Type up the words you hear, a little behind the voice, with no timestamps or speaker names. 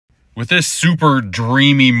With this super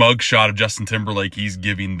dreamy mugshot of Justin Timberlake, he's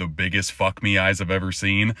giving the biggest fuck me eyes I've ever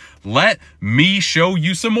seen. Let me show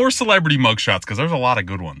you some more celebrity mugshots, because there's a lot of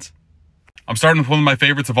good ones. I'm starting with one of my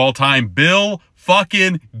favorites of all time, Bill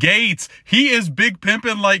fucking Gates. He is big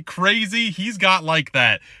pimping like crazy. He's got like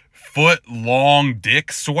that foot-long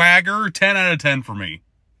dick swagger. 10 out of 10 for me.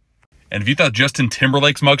 And if you thought Justin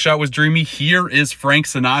Timberlake's mugshot was dreamy, here is Frank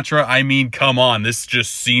Sinatra. I mean, come on. This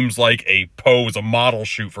just seems like a pose, a model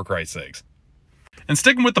shoot, for Christ's sakes. And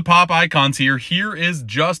sticking with the pop icons here is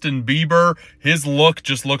Justin Bieber. His look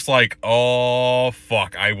just looks like, oh,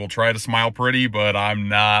 fuck. I will try to smile pretty, but I'm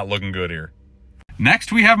not looking good here.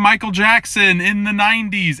 Next, we have Michael Jackson in the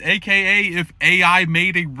 90s, aka if AI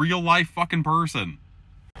made a real-life fucking person.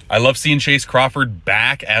 I love seeing Chase Crawford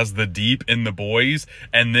back as the Deep in The Boys,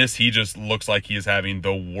 and this, he just looks like he is having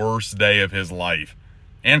the worst day of his life.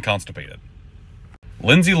 And constipated.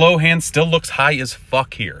 Lindsay Lohan still looks high as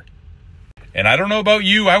fuck here. And I don't know about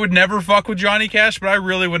you, I would never fuck with Johnny Cash, but I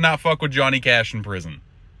really would not fuck with Johnny Cash in prison.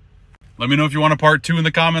 Let me know if you want a part 2 in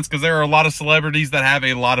the comments, because there are a lot of celebrities that have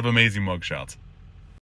a lot of amazing mugshots.